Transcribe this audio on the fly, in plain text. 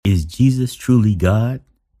Jesus Truly God?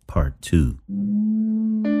 Part 2.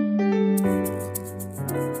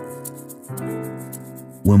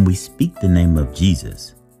 When we speak the name of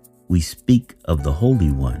Jesus, we speak of the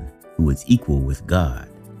Holy One who is equal with God.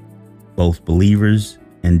 Both believers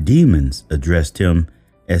and demons addressed him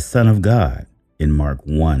as Son of God in Mark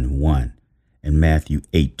 1:1 and Matthew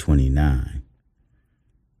 8:29.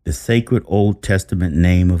 The sacred Old Testament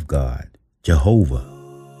name of God, Jehovah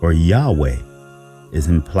or Yahweh, is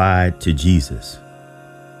implied to Jesus.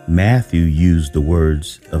 Matthew used the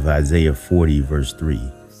words of Isaiah 40 verse 3,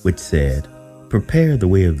 which said, "Prepare the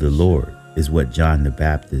way of the Lord," is what John the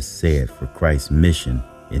Baptist said for Christ's mission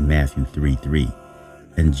in Matthew 3:3.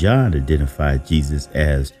 And John identified Jesus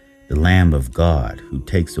as the Lamb of God who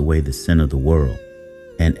takes away the sin of the world,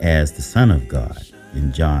 and as the Son of God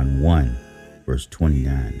in John 1 verse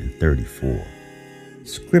 29 and 34.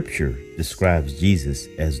 Scripture describes Jesus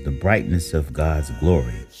as the brightness of God's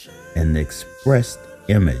glory and the expressed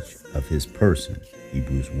image of his person,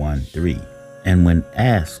 Hebrews 1:3. And when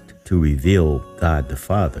asked to reveal God the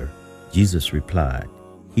Father, Jesus replied,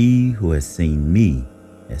 "He who has seen me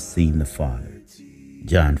has seen the Father,"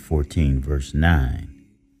 John 14 verse 9.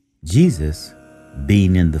 Jesus,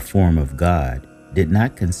 being in the form of God, did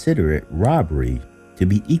not consider it robbery to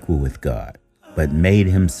be equal with God, but made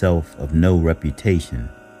himself of no reputation,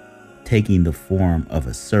 taking the form of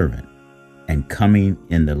a servant and coming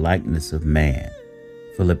in the likeness of man.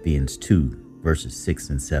 Philippians 2 verses 6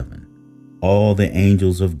 and 7. All the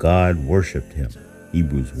angels of God worshiped him.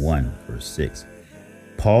 Hebrews 1 verse 6.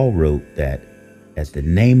 Paul wrote that at the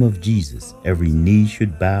name of Jesus, every knee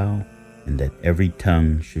should bow and that every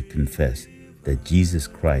tongue should confess that Jesus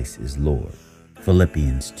Christ is Lord.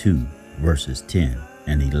 Philippians 2 verses 10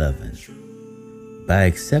 and 11. By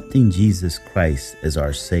accepting Jesus Christ as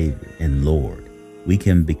our Savior and Lord, we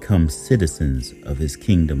can become citizens of his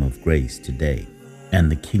kingdom of grace today and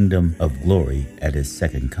the kingdom of glory at his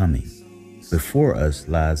second coming. Before us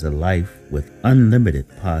lies a life with unlimited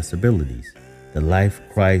possibilities. The life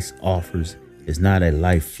Christ offers is not a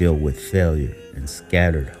life filled with failure and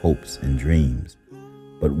scattered hopes and dreams,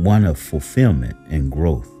 but one of fulfillment and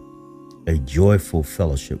growth, a joyful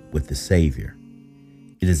fellowship with the Savior.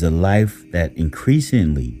 It is a life that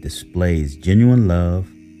increasingly displays genuine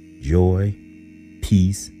love, joy,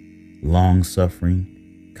 peace, long-suffering,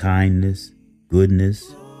 kindness,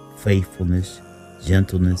 goodness, faithfulness,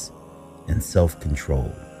 gentleness, and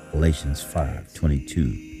self-control. Galatians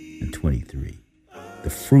 5:22 and 23.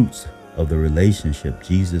 The fruits of the relationship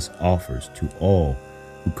Jesus offers to all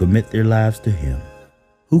who commit their lives to him.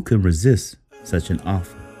 Who can resist such an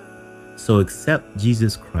offer? So accept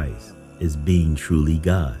Jesus Christ as being truly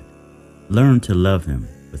God. Learn to love him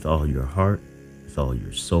with all your heart, with all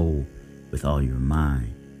your soul, with all your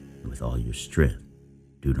mind, and with all your strength.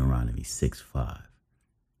 Deuteronomy 6:5.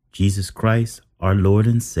 Jesus Christ, our Lord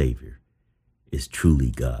and Savior, is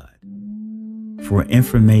truly God. For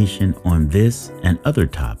information on this and other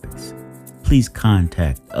topics, please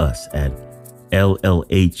contact us at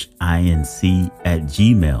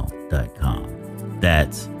llhinc@gmail.com.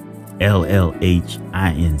 That's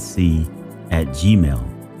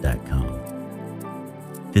llhinc@gmail.com.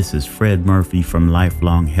 This is Fred Murphy from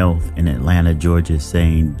Lifelong Health in Atlanta, Georgia,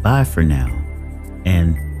 saying bye for now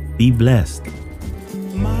and be blessed.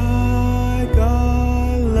 My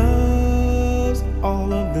God loves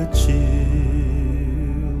all of the children,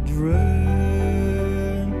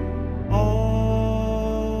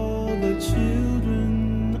 all the children.